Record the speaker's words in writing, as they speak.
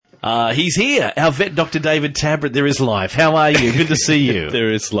He's here, our vet, Dr. David Tabrett. There is life. How are you? Good to see you.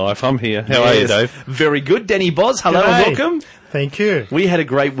 There is life. I'm here. How are you, Dave? Very good. Danny Boz, hello G'day. and welcome. Thank you. We had a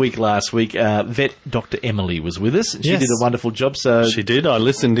great week last week. Vet Dr. Emily was with us. She Yes. did a wonderful job. So She did. I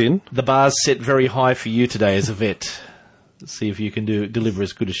listened in. the bar's set very high for you today as a vet. Let's see if you can deliver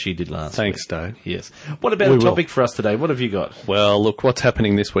as good as she did last Thanks, week. Dave. Yes. What about We a will. topic for us today? What have you got? Well, look, what's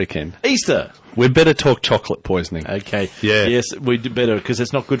happening this weekend? Easter. We'd better talk chocolate poisoning. Okay. Yeah. Yes, we do better because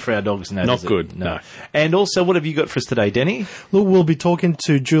it's not good for our dogs now. Not is it? good, no. And also, what have you got for us today, Denny? Look, we'll be talking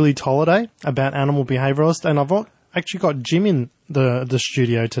to Julie Tolliday about animal behaviourist, and I've actually got Jim in the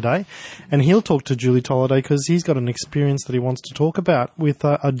studio today, and he'll talk to Julie Tolliday because he's got an experience that he wants to talk about with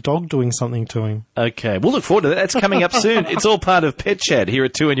a dog doing something to him. Okay, we'll look forward to that. That's coming up soon. It's all part of Pet Chat here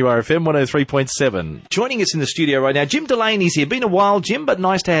at 2NURFM 103.7. Joining us in the studio right now, Jim Delaney's here. Been a while, Jim, but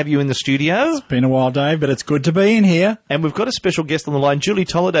nice to have you in the studio. Been a while, Dave, but it's good to be in here. And we've got a special guest on the line. Julie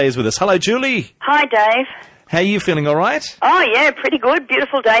Tolliday is with us. Hello, Julie. Hi, Dave. How are you feeling, all right? Oh, yeah, pretty good.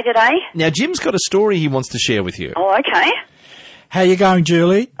 Beautiful day today. Now, Jim's got a story he wants to share with you. Oh, okay. How you going,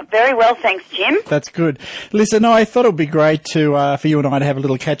 Julie? Very well, thanks, Jim. That's good. Listen, I thought it would be great to for you and I to have a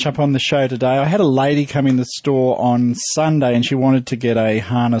little catch-up on the show today. I had a lady come in the store on Sunday and she wanted to get a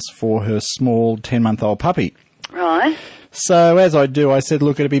harness for her small 10-month-old puppy. Right. So, as I do, I said,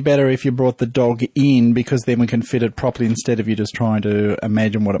 look, it'd be better if you brought the dog in because then we can fit it properly instead of you just trying to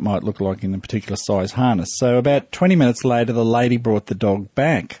imagine what it might look like in a particular size harness. So about 20 minutes later, the lady brought the dog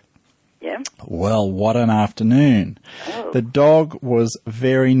back. Yeah. Well, what an afternoon. Oh. The dog was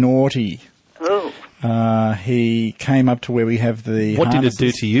very naughty. Oh. He came up to where we have the What did it harnesses.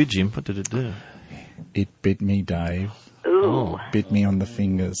 do to you, Jim? What did it do? It bit me, Dave. Ooh. Bit me on the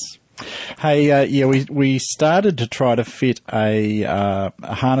fingers. Hey, we started to try to fit a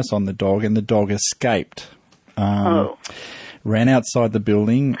harness on the dog, and the dog escaped. Oh. Ran outside the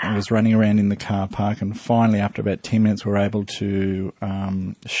building and was running around in the car park, and finally, after about 10 minutes, we were able to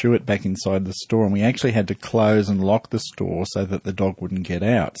shoo it back inside the store, and we actually had to close and lock the store so that the dog wouldn't get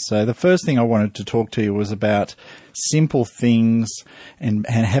out. So the first thing I wanted to talk to you was about simple things and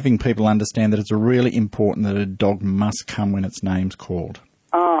having people understand that it's really important that a dog must come when its name's called.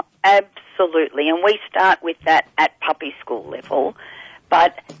 Oh, absolutely. And we start with that at puppy school level.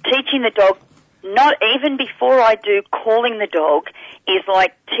 But teaching the dog, not even before I do calling the dog, is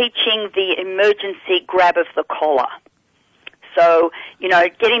like teaching the emergency grab of the collar. So,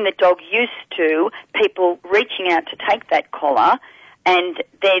 getting the dog used to people reaching out to take that collar and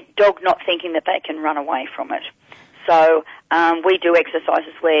their dog not thinking that they can run away from it. So we do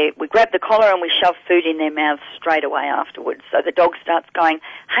exercises where we grab the collar and we shove food in their mouths straight away afterwards. So the dog starts going,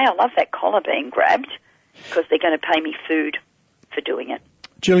 hey, I love that collar being grabbed because they're going to pay me food for doing it.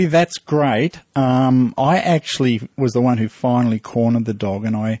 Julie, that's great. I actually was the one who finally cornered the dog,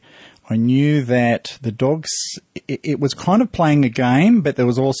 and I knew that the dog's, it was kind of playing a game, but there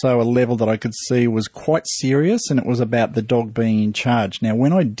was also a level that I could see was quite serious, and it was about the dog being in charge. Now,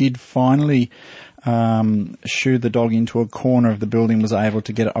 when I did finally shoo the dog into a corner of the building, was able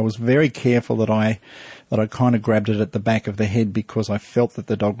to get it, I was very careful that I kind of grabbed it at the back of the head because I felt that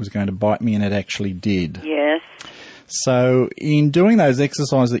the dog was going to bite me, and it actually did. Yes. So in doing those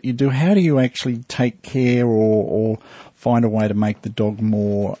exercises that you do, how do you actually take care or find a way to make the dog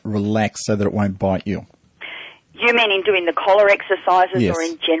more relaxed so that it won't bite you? You mean in doing the collar exercises Yes. or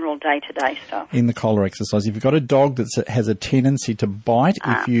in general day-to-day stuff? In the collar exercise. If you've got a dog that has a tendency to bite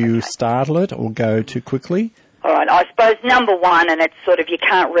if you startle it or go too quickly. All right, I suppose number one, and it's sort of you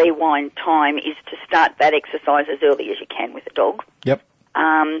can't rewind time, is to start that exercise as early as you can with the dog. Yep.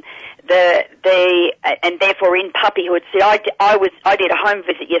 And therefore in puppyhood, see, I did a home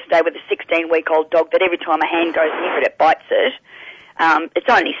visit yesterday with a 16-week-old dog that every time a hand goes near it, it bites it. It's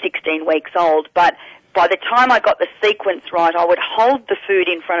only 16 weeks old, but by the time I got the sequence right, I would hold the food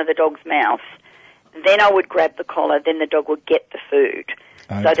in front of the dog's mouth, then I would grab the collar, then the dog would get the food.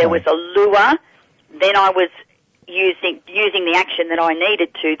 Okay. So there was a lure, then I was using the action that I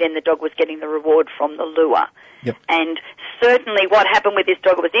needed to, then the dog was getting the reward from the lure. Yep. And certainly what happened with this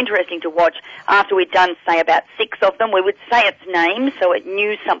dog, it was interesting to watch. After we'd done, say, about 6 of them, we would say its name so it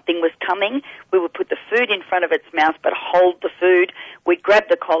knew something was coming. We would put the food in front of its mouth but hold the food. We'd grab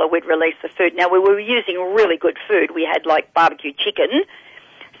the collar, we'd release the food. Now, we were using really good food. We had, like, barbecue chicken.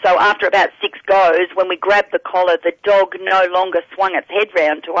 So after about 6 goes, when we grabbed the collar, the dog no longer swung its head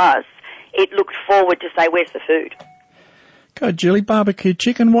round to us. It looked forward to say, where's the food? God, Julie, barbecue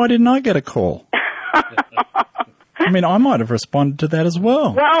chicken, why didn't I get a call? I mean, I might have responded to that as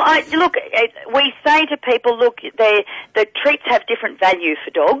well. Well, we say to people, look, the treats have different value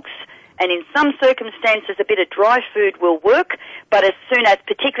for dogs, And in some circumstances, a bit of dry food will work, but as soon as,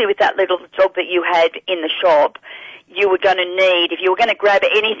 particularly with that little dog that you had in the shop, you were going to need, if you were going to grab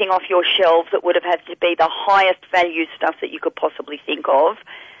anything off your shelves, it would have had to be the highest value stuff that you could possibly think of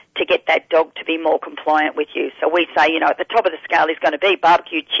to get that dog to be more compliant with you. So we say, at the top of the scale is going to be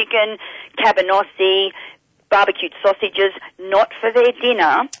barbecued chicken, cabanossi, barbecued sausages, not for their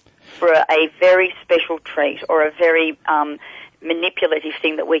dinner, for a very special treat or a very manipulative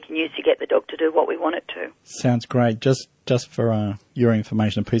thing that we can use to get the dog to do what we want it to. Sounds great. Just for your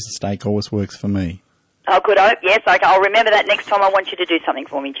information, a piece of steak always works for me. Oh, good. Yes, I'll remember that next time I want you to do something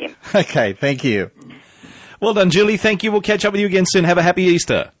for me, Jim. Okay, thank you. Well done, Julie. Thank you. We'll catch up with you again soon. Have a happy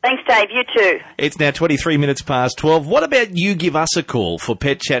Easter. Thanks, Dave. You too. It's now 23 minutes past 12. What about you give us a call for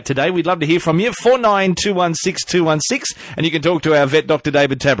Pet Chat today? We'd love to hear from you. 49216216, and you can talk to our vet, Dr.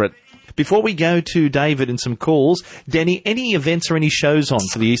 David Tabrett. Before we go to David and some calls, Danny, any events or any shows on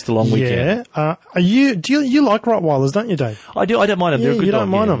for the Easter long weekend? Yeah. Do you like Rottweilers, don't you, Dave? I do. I don't mind them. They're a good you dog. don't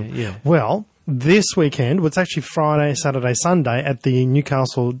mind them. Yeah. Well, this weekend, it's actually Friday, Saturday, Sunday at the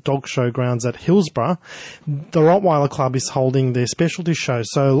Newcastle Dog Show grounds at Hillsborough. The Rottweiler Club is holding their specialty show,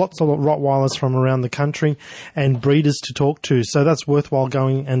 so lots of Rottweilers from around the country and breeders to talk to, so that's worthwhile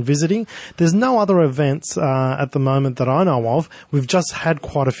going and visiting. There's no other events at the moment that I know of. We've just had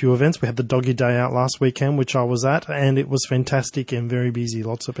quite a few events. We had the Doggy Day out last weekend, which I was at, and it was fantastic and very busy,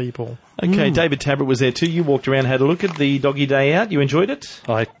 lots of people. Okay, David Tabrett was there too. You walked around, had a look at the Doggy Day out. You enjoyed it?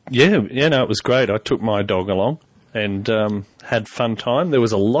 It was great. I took my dog along and had fun time. There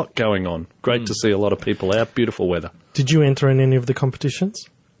was a lot going on. Great to see a lot of people out. Beautiful weather. Did you enter in any of the competitions?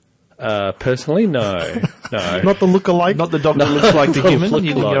 Personally, no. Not the look-alike? Not the dog that looks like the human?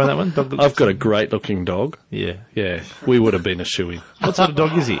 You didn't go on that one? Dog that I've got a great-looking dog. Yeah. Yeah, we would have been a shoo-in. What sort of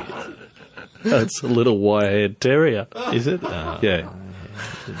dog is he? It's a little wire-haired terrier. Is it? Yeah.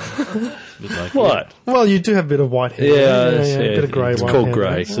 Like What? Well, you do have a bit of white hair. Yeah, a bit of grey it's white called hair.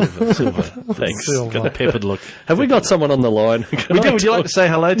 grey. Silver. Thanks. Silver. Got the peppered look. Have we got someone on the line? We do. Would you like to say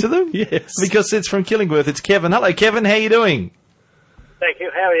hello to them? Yes. Because it's from Killingworth. It's Kevin. Hello, Kevin. How you doing? Thank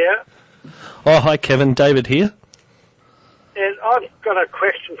you. How are you? Oh, hi, Kevin. David here. And I've got a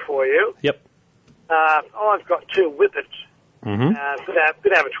question for you. Yep. I've got two whippets. Mm-hmm.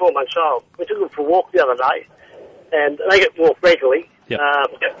 Been over 12 months old. We took them for a walk the other day, and they get walked regularly. Yep.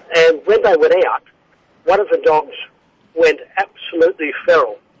 And when they went out, one of the dogs went absolutely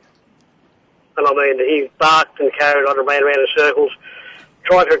feral. And I mean, he barked and carried on and ran around in circles,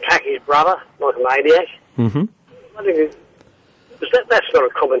 tried to attack his brother like a maniac. Mm-hmm. I think that's not a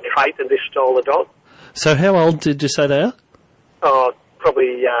common trait in this style of dog. So how old did you say they are? Oh,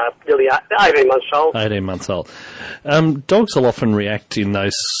 probably nearly 18 months old. 18 months old. Dogs will often react in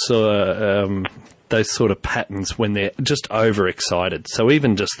those sort of patterns when they're just overexcited. So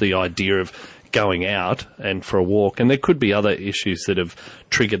even just the idea of going out and for a walk, and there could be other issues that have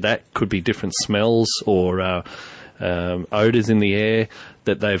triggered that. Could be different smells or odours in the air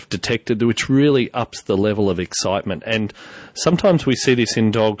that they've detected, which really ups the level of excitement. And sometimes we see this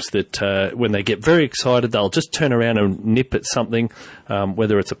in dogs that when they get very excited, they'll just turn around and nip at something,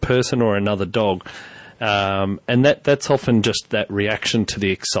 whether it's a person or another dog. And that's often just that reaction to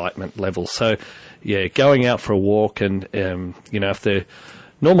the excitement level. So, yeah, going out for a walk and, if they're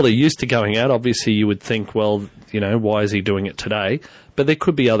normally used to going out, obviously you would think, well, why is he doing it today? But there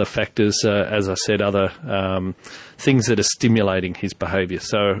could be other factors, as I said, other things that are stimulating his behaviour.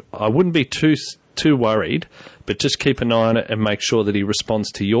 So I wouldn't be too worried, but just keep an eye on it and make sure that he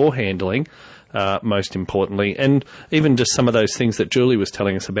responds to your handling, most importantly. And even just some of those things that Julie was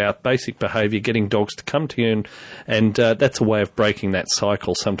telling us about, basic behaviour, getting dogs to come to you, and that's a way of breaking that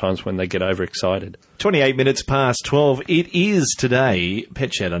cycle sometimes when they get overexcited. 28 minutes past 12. It is today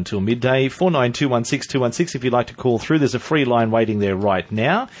Pet Chat until midday. 49216216 if you'd like to call through. There's a free line waiting there right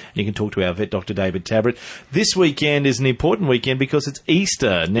now. You can talk to our vet, Dr. David Tabrett. This weekend is an important weekend because it's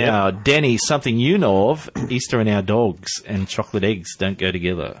Easter. Now, Danny, something you know of, Easter and our dogs and chocolate eggs don't go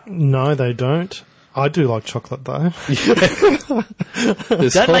together. No, they don't. I do like chocolate, though.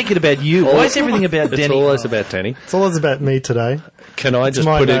 Don't make it about you. Why is everything about Danny? It's always about Danny. It's always about me today. Can I just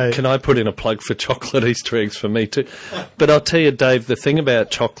put in a plug for chocolate Easter eggs for me too? But I'll tell you, Dave, the thing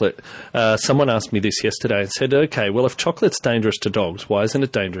about chocolate, someone asked me this yesterday and said, okay, well, if chocolate's dangerous to dogs, why isn't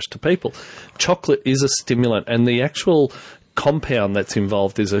it dangerous to people? Chocolate is a stimulant, and the actual compound that's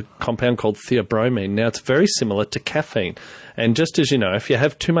involved is a compound called theobromine. Now, it's very similar to caffeine. And just as you know, if you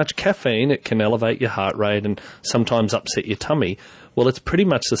have too much caffeine, it can elevate your heart rate and sometimes upset your tummy. Well, it's pretty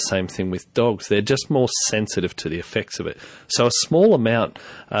much the same thing with dogs. They're just more sensitive to the effects of it. So a small amount.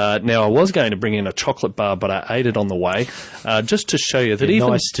 Now, I was going to bring in a chocolate bar, but I ate it on the way, just to show you that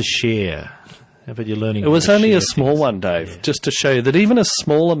nice to share. How about you're learning? It was how to only share a small things? one, Dave, Yeah. just to show you that even a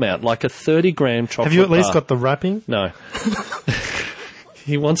small amount, like a 30-gram chocolate bar... Have you at least got the wrapping? No.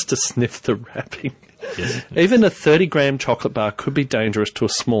 He wants to sniff the wrapping. Yes. Even a 30-gram chocolate bar could be dangerous to a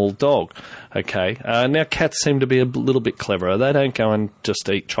small dog. Okay. Now, cats seem to be a little bit cleverer. They don't go and just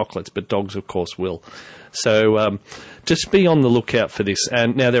eat chocolates, but dogs, of course, will. So just be on the lookout for this.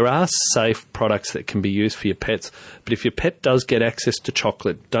 And now, there are safe products that can be used for your pets, but if your pet does get access to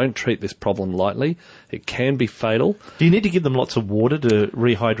chocolate, don't treat this problem lightly. It can be fatal. Do you need to give them lots of water to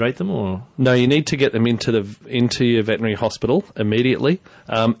rehydrate them, or...? No, you need to get them into your veterinary hospital immediately.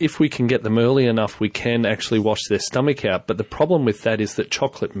 If we can get them early enough, we can actually wash their stomach out. But the problem with that is that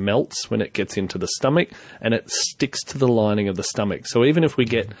chocolate melts when it gets into the stomach, and it sticks to the lining of the stomach. So even if we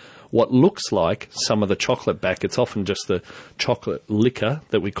get what looks like some of the chocolate back, it's often just the chocolate liquor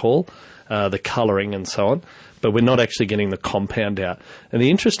that we call, the colouring and so on. But we're not actually getting the compound out. And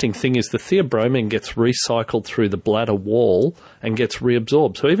the interesting thing is the theobromine gets recycled through the bladder wall and gets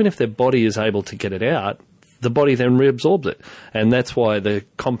reabsorbed. So even if their body is able to get it out, the body then reabsorbs it. And that's why the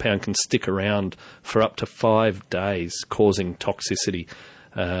compound can stick around for up to 5 days, causing toxicity.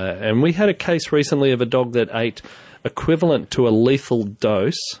 And we had a case recently of a dog that ate equivalent to a lethal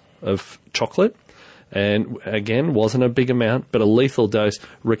dose of chocolate. And again, wasn't a big amount, but a lethal dose,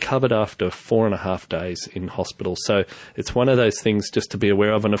 recovered after 4.5 days in hospital. So it's one of those things just to be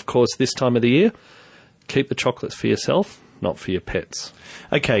aware of. And of course, this time of the year, keep the chocolates for yourself, not for your pets.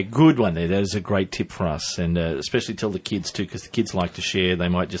 Okay, good one there. That is a great tip for us, and especially tell the kids too, because the kids like to share. They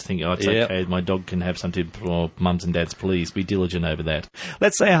might just think, oh, it's okay, my dog can have something. Oh, mums and dads, please be diligent over that.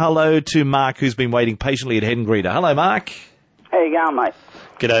 Let's say hello to Mark, who's been waiting patiently at Head and Greeter. Hello, Mark. How you going, mate?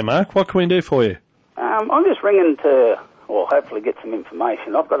 G'day, Mark. What can we do for you? I'm just ringing to, well, hopefully get some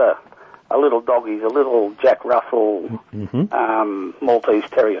information. I've got a little dog. He's a little Jack Russell Maltese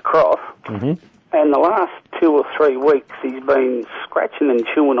Terrier cross. Mm-hmm. And the last 2 or 3 weeks, he's been scratching and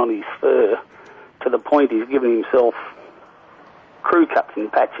chewing on his fur to the point he's given himself crew cuts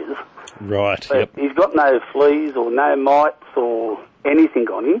and patches. Right, But he's got no fleas or no mites or anything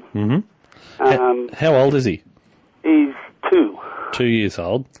on him. Mm-hmm. How old is he? He's 2. 2 years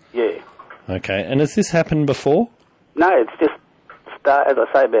old. Yeah. Okay. And has this happened before? No, it's just started, as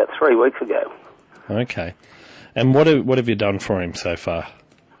I say, about 3 weeks ago. Okay. And what have you done for him so far?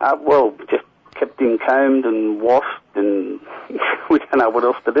 Well, just kept him combed and washed, and we don't know what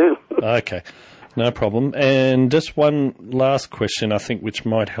else to do. Okay. No problem. And just one last question, I think, which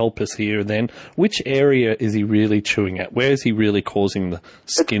might help us here then. Which area is he really chewing at? Where is he really causing the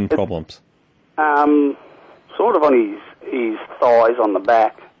skin problems? Sort of on his thighs on the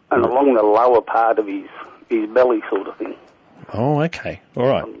back and along the lower part of his belly sort of thing. Oh, okay. All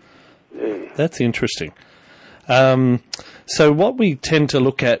right. Yeah. That's interesting. So what we tend to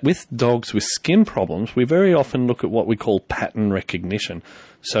look at with dogs with skin problems, we very often look at what we call pattern recognition.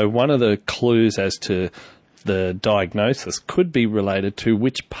 So one of the clues as to the diagnosis could be related to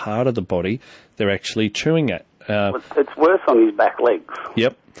which part of the body they're actually chewing at. It's worse on his back legs.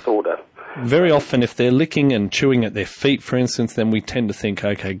 Yep. Sort of. Very often, if they're licking and chewing at their feet, for instance, then we tend to think,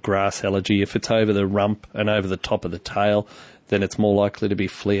 okay, grass allergy. If it's over the rump and over the top of the tail, then it's more likely to be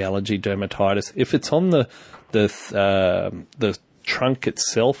flea allergy, dermatitis. If it's on the trunk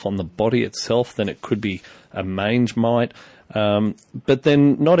itself, on the body itself, then it could be a mange mite. But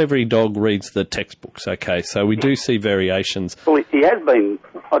then not every dog reads the textbooks, okay? So we do see variations. Well, he has been,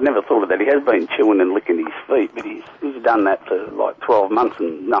 I'd never thought of that, he has been chewing and licking his feet, but he's done that for like 12 months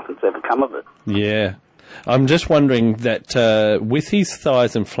and nothing's ever come of it. Yeah. I'm just wondering that with his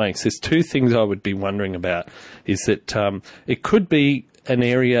thighs and flanks, there's 2 things I would be wondering about. Is that it could be an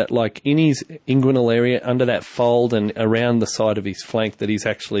area like in his inguinal area, under that fold and around the side of his flank, that he's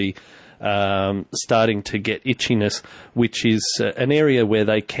actually starting to get itchiness, which is an area where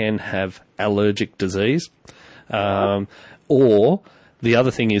they can have allergic disease. Or the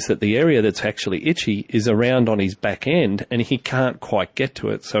other thing is that the area that's actually itchy is around on his back end, and he can't quite get to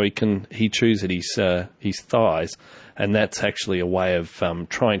it, so he chews at his thighs, and that's actually a way of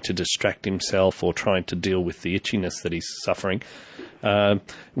trying to distract himself or trying to deal with the itchiness that he's suffering.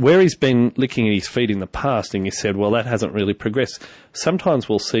 Where he's been licking at his feet in the past, and you said, well, that hasn't really progressed. Sometimes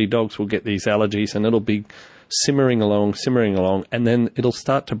we'll see dogs will get these allergies, and it'll be simmering along, and then it'll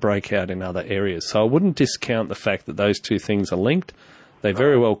start to break out in other areas. So I wouldn't discount the fact that those 2 things are linked. They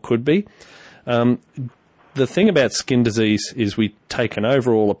very well could be. the thing about skin disease is we take an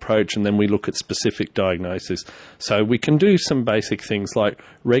overall approach and then we look at specific diagnoses. So we can do some basic things like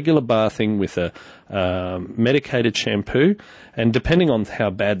regular bathing with a medicated shampoo, and depending on how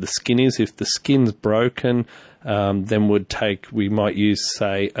bad the skin is, if the skin's broken, then we might use,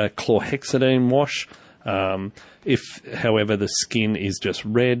 say, a chlorhexidine wash. If, however, the skin is just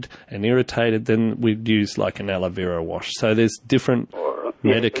red and irritated, then we'd use like an aloe vera wash. So there's different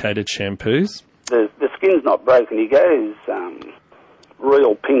medicated shampoos. The skin's not broken. He goes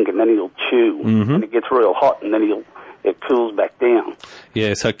real pink and then he'll chew. And it gets real hot and then it cools back down.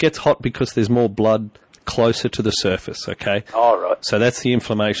 Yeah, so it gets hot because there's more blood closer to the surface, okay? All right. So that's the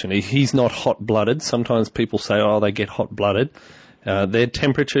inflammation. He's not hot-blooded. Sometimes people say, they get hot-blooded. Their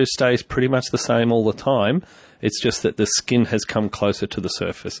temperature stays pretty much the same all the time. It's just that the skin has come closer to the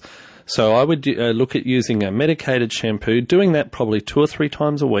surface. So I would look at using a medicated shampoo, doing that probably 2 or 3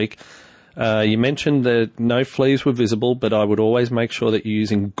 times a week. You mentioned that no fleas were visible, but I would always make sure that you're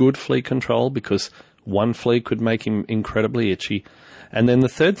using good flea control, because one flea could make him incredibly itchy. And then the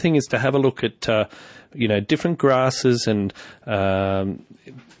third thing is to have a look at, different grasses and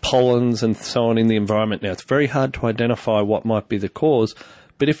pollens and so on in the environment. Now, it's very hard to identify what might be the cause,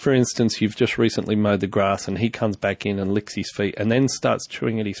 but if, for instance, you've just recently mowed the grass and he comes back in and licks his feet and then starts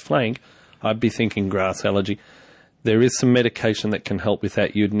chewing at his flank, I'd be thinking grass allergy. There is some medication that can help with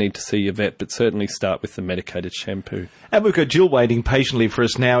that. You'd need to see your vet, but certainly start with the medicated shampoo. And we've got Jill waiting patiently for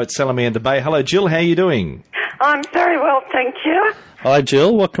us now at Salamander Bay. Hello, Jill. How are you doing? I'm very well, thank you. Hi,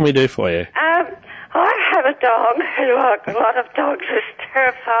 Jill. What can we do for you? I have a dog who, like a lot of dogs, is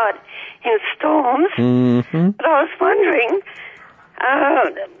terrified in storms. But I was wondering,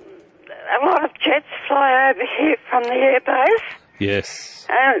 a lot of jets fly over here from the airbase. Yes.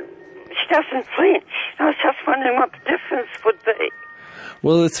 She doesn't flinch. I was just wondering what the difference would be.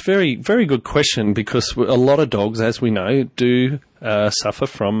 Well, it's a very, very good question, because a lot of dogs, as we know, do suffer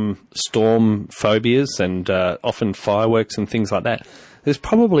from storm phobias and often fireworks and things like that. There's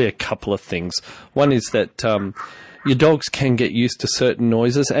probably a couple of things. One is that your dogs can get used to certain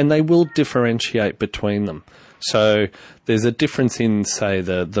noises and they will differentiate between them. So there's a difference in, say,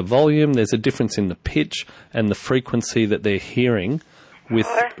 the volume, there's a difference in the pitch and the frequency that they're hearing with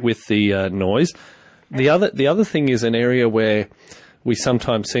the noise. The other thing is an area where we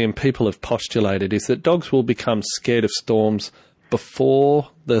sometimes see, and people have postulated, is that dogs will become scared of storms before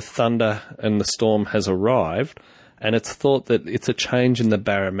the thunder and the storm has arrived, and it's thought that it's a change in the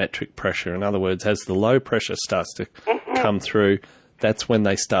barometric pressure. In other words, as the low pressure starts to come through, that's when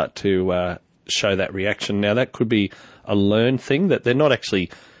they start to show that reaction. Now, that could be a learned thing, that they're not actually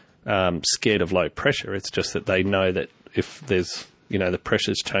scared of low pressure. It's just that they know that if there's, the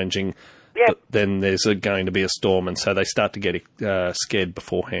pressure's changing, then there's going to be a storm, and so they start to get scared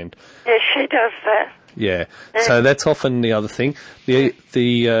beforehand. Yes, she does that. Yeah, so that's often the other thing.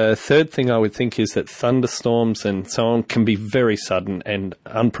 The third thing I would think is that thunderstorms and so on can be very sudden and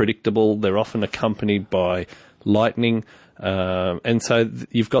unpredictable. They're often accompanied by lightning, and so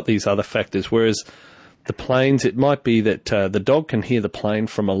you've got these other factors, whereas the planes, it might be that the dog can hear the plane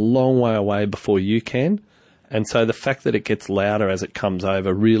from a long way away before you can, and so the fact that it gets louder as it comes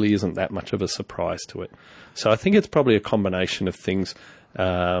over really isn't that much of a surprise to it. So I think it's probably a combination of things.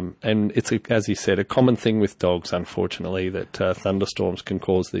 And it's, as you said, a common thing with dogs, unfortunately, that thunderstorms can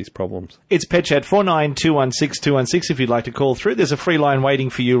cause these problems. It's Pet Chat 49216216 if you'd like to call through. There's a free line waiting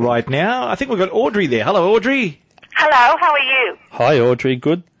for you right now. I think we've got Audrey there. Hello, Audrey. Hello, how are you? Hi, Audrey.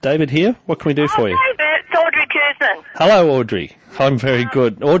 Good. David here. What can we do for you? David, it's Audrey Guzman. Hello, Audrey. I'm very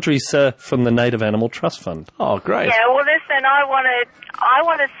good. Audrey's from the Native Animal Trust Fund. Oh, great. Yeah, well, listen, I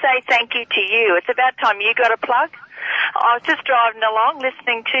want to say thank you to you. It's about time you got a plug. I was just driving along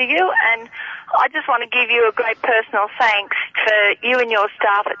listening to you, and I just want to give you a great personal thanks for you and your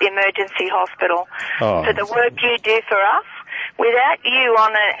staff at the emergency hospital for the work you do for us. Without you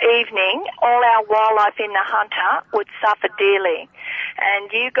on an evening, all our wildlife in the Hunter would suffer dearly.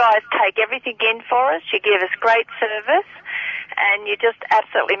 And you guys take everything in for us. You give us great service, and you're just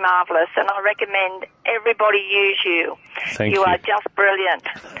absolutely marvellous. And I recommend everybody use you. Thank you. You are just brilliant.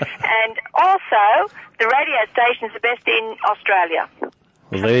 And also, the radio station's the best in Australia.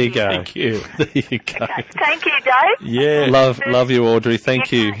 Well, there you go. Thank you. There you go. Okay. Thank you, Dave. Yeah. Love you, Audrey.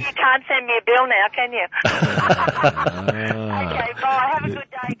 Thank you. You can't send me a bill now, can you? Okay, bye. Have a good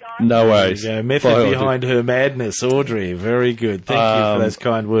day, guys. No worries. There you go. Method behind her madness, Audrey. Very good. Thank you for those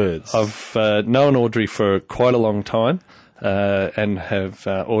kind words. I've known Audrey for quite a long time. And have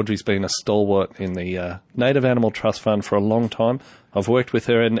Audrey's been a stalwart in the Native Animal Trust Fund for a long time. I've worked with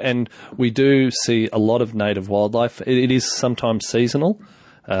her, and we do see a lot of native wildlife. It is sometimes seasonal,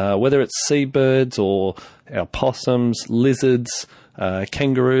 whether it's seabirds or our possums, lizards,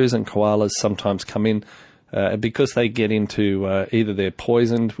 kangaroos and koalas sometimes come in because they get into either they're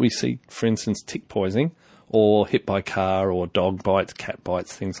poisoned. We see, for instance, tick poisoning, or hit by car, or dog bites, cat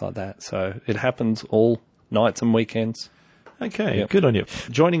bites, things like that. So it happens all nights and weekends. Okay, Yep. good on you.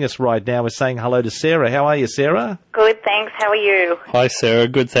 Joining us right now, we're saying hello to Sarah. How are you, Sarah? Good, thanks. How are you? Hi, Sarah.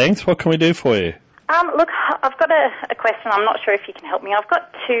 Good, thanks. What can we do for you? Look, I've got a question. I'm not sure if you can help me. I've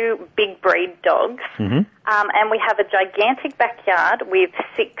got 2 big breed dogs, and we have a gigantic backyard with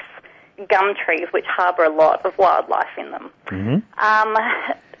 6 gum trees which harbour a lot of wildlife in them.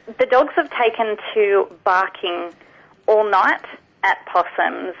 The dogs have taken to barking all night at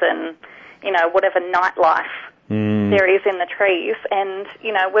possums and, whatever nightlife there is in the trees. And,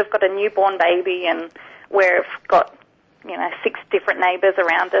 we've got a newborn baby and we've got, 6 different neighbours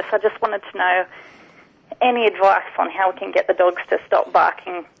around us. I just wanted to know any advice on how we can get the dogs to stop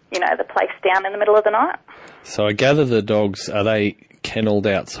barking, the place down in the middle of the night. So I gather the dogs, are they kennelled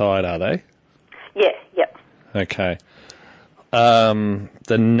outside, are they? Yeah, yep. Okay.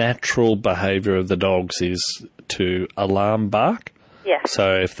 The natural behaviour of the dogs is to alarm bark. Yeah.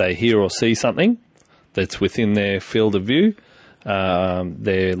 So if they hear or see something that's within their field of view,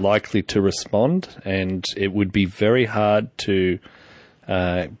 they're likely to respond, and it would be very hard to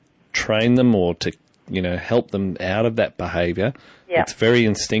train them or to, help them out of that behaviour. Yeah. It's very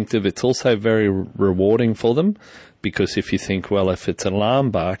instinctive. It's also very rewarding for them, because if you think, well, if it's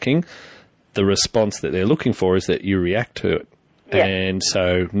alarm barking, the response that they're looking for is that you react to it. Yeah. And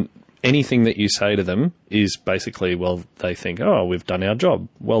so anything that you say to them is basically, well, they think, oh, we've done our job.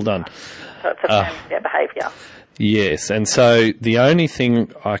 Well done. So it's a their behaviour. Yes. And so the only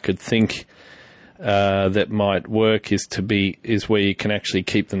thing I could think that might work is where you can actually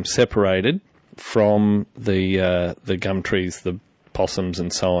keep them separated from the gum trees, the possums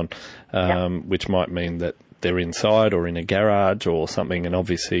and so on, which might mean that they're inside or in a garage or something, and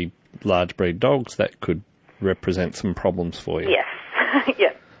obviously large breed dogs, that could represent some problems for you. Yes.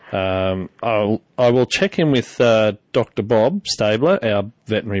 Yeah. I will check in with Dr. Bob Stabler, our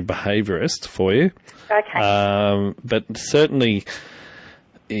veterinary behaviourist, for you. Okay. But certainly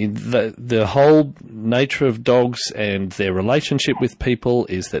the whole nature of dogs and their relationship with people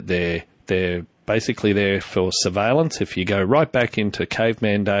is that they're basically there for surveillance. If you go right back into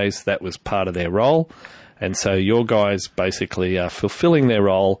caveman days, that was part of their role. And so your guys basically are fulfilling their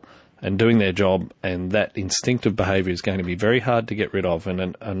role and doing their job, and that instinctive behaviour is going to be very hard to get rid of.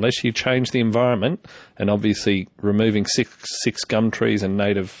 And unless you change the environment, and obviously removing six gum trees and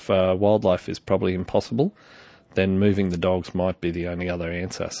native wildlife is probably impossible, then moving the dogs might be the only other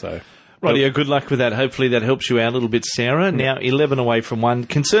answer. So. Rightio, good luck with that. Hopefully that helps you out a little bit, Sarah. Now, 11 away from 1.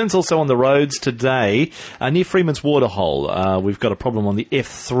 Concerns also on the roads today. Near Freeman's Waterhole, we've got a problem on the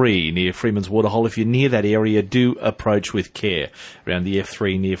F3 near Freeman's Waterhole. If you're near that area, do approach with care around the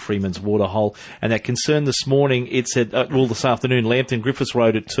F3 near Freeman's Waterhole. And that concern this morning, it's at, this afternoon, Lambton Griffiths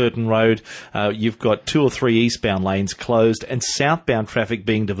Road at Turton Road. You've got 2 or 3 eastbound lanes closed and southbound traffic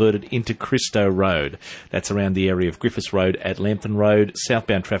being diverted into Christo Road. That's around the area of Griffiths Road at Lambton Road.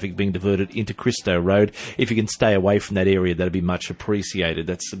 Southbound traffic being diverted into Christo Road. If you can stay away from that area, that'd be much appreciated.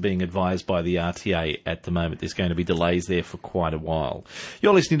 That's being advised by the RTA at the moment. There's going to be delays there for quite a while.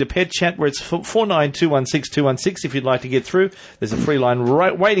 You're listening to Pet Chat, where it's 49216216 if you'd like to get through. There's a free line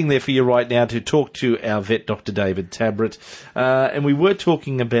waiting there for you right now to talk to our vet, Dr. David Tabrett. And we were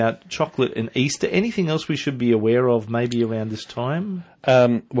talking about chocolate and Easter. Anything else we should be aware of maybe around this time?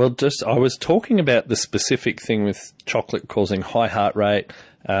 I was talking about the specific thing with chocolate causing high heart rate,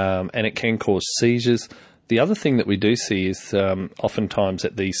 and it can cause seizures. The other thing that we do see is oftentimes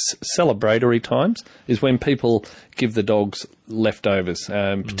at these celebratory times is when people give the dogs leftovers,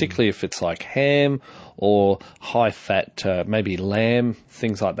 particularly if it's like ham or high-fat, maybe lamb,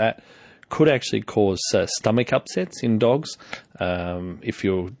 things like that, could actually cause stomach upsets in dogs. If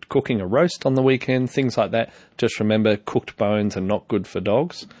you're cooking a roast on the weekend, things like that, just remember cooked bones are not good for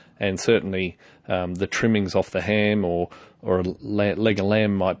dogs, and certainly the trimmings off the ham or a leg of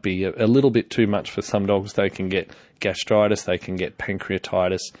lamb might be a little bit too much for some dogs. They can get gastritis, they can get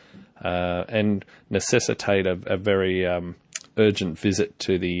pancreatitis, and necessitate a very urgent visit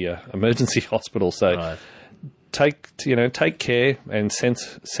to the emergency hospital. So Right. Take care and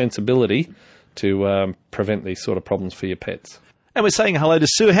sensibility to prevent these sort of problems for your pets. And we're saying hello to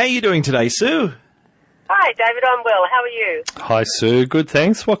Sue. How are you doing today, Sue? Hi, David. I'm well. How are you? Hi, Sue. Good,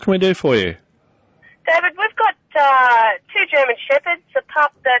 thanks. What can we do for you? David, we've got 2 German Shepherds, a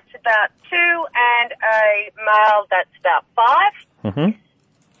pup that's about 2 and a male that's about 5. Mm-hmm.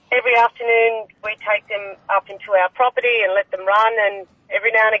 Every afternoon we take them up into our property and let them run, and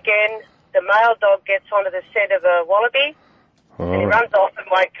every now and again, the male dog gets onto the scent of a wallaby, and he runs off and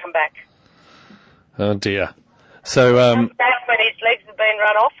won't come back. Oh, dear. So, Comes back when his legs have been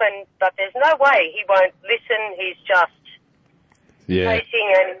run off, but there's no way he won't listen. He's just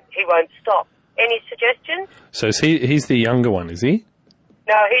chasing and he won't stop. Any suggestions? So he's the younger one, is he?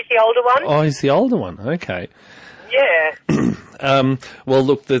 No, he's the older one. Oh, he's the older one. Okay. Yeah. Well,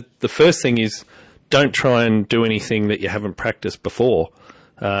 look, the first thing is don't try and do anything that you haven't practiced before.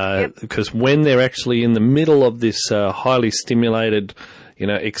 Because when they're actually in the middle of this highly stimulated,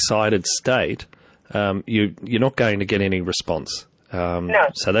 excited state, you're not going to get any response. No.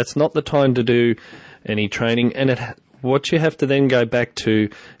 So that's not the time to do any training. And what you have to then go back to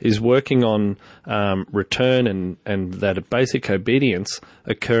is working on return and that basic obedience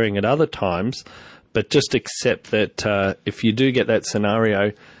occurring at other times. But just accept that if you do get that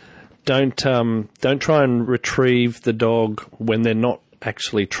scenario, don't try and retrieve the dog when they're not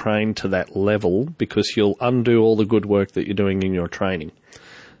actually trained to that level, because you'll undo all the good work that you're doing in your training.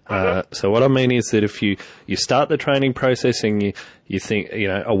 So what I mean is that if you start the training process and you think,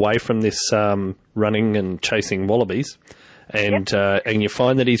 away from this running and chasing wallabies, and you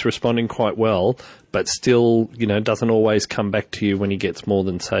find that he's responding quite well, but still, doesn't always come back to you when he gets more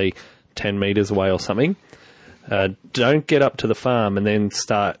than, say, 10 metres away or something, don't get up to the farm and then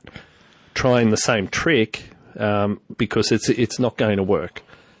start trying the same trick, because it's not going to work,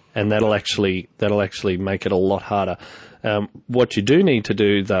 and that'll actually make it a lot harder. What you do need to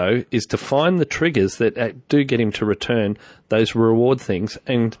do, though, is to find the triggers that do get him to return, those reward things,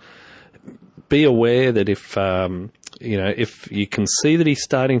 and be aware that if you can see that he's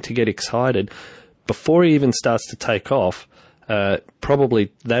starting to get excited before he even starts to take off,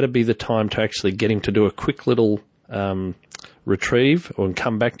 probably that'd be the time to actually get him to do a quick little retrieve or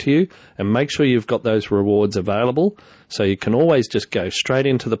come back to you, and make sure you've got those rewards available, so you can always just go straight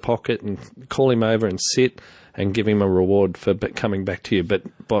into the pocket and call him over and sit and give him a reward for coming back to you. But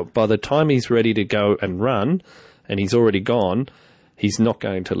by the time he's ready to go and run, and he's already gone, he's not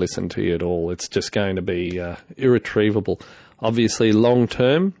going to listen to you at all. It's just going to be irretrievable. Obviously, long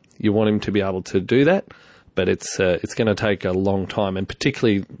term, you want him to be able to do that, but it's going to take a long time, and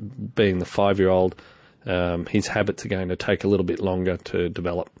particularly being the 5-year-old, his habits are going to take a little bit longer to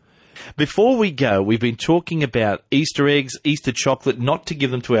develop. Before we go, we've been talking about Easter eggs, Easter chocolate, not to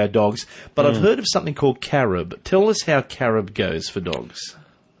give them to our dogs, but I've heard of something called carob. Tell us how carob goes for dogs.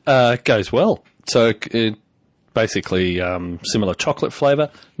 It goes well. So basically similar chocolate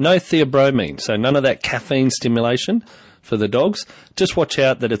flavour, no theobromine, so none of that caffeine stimulation for the dogs. Just watch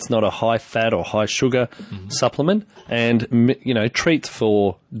out that it's not a high fat or high sugar supplement, and treats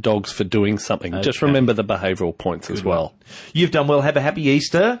for dogs for doing something. Okay. Just remember the behavioural points as well. You've done well. Have a happy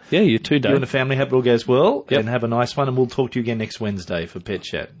Easter. Yeah, you too, Dave. You and the family, hope it all goes well, and have a nice one, and we'll talk to you again next Wednesday for Pet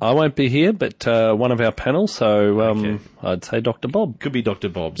Chat. I won't be here, but one of our panel, so I'd say Dr. Bob. Could be Dr.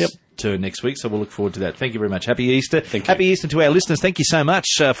 Bob's turn next week, so we'll look forward to that. Thank you very much. Happy Easter. Happy Easter to our listeners. Thank you so much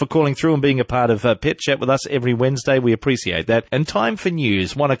for calling through and being a part of Pet Chat with us every Wednesday. We appreciate that. And time for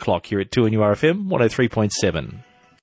news, 1 o'clock here at 2NURFM 103.7.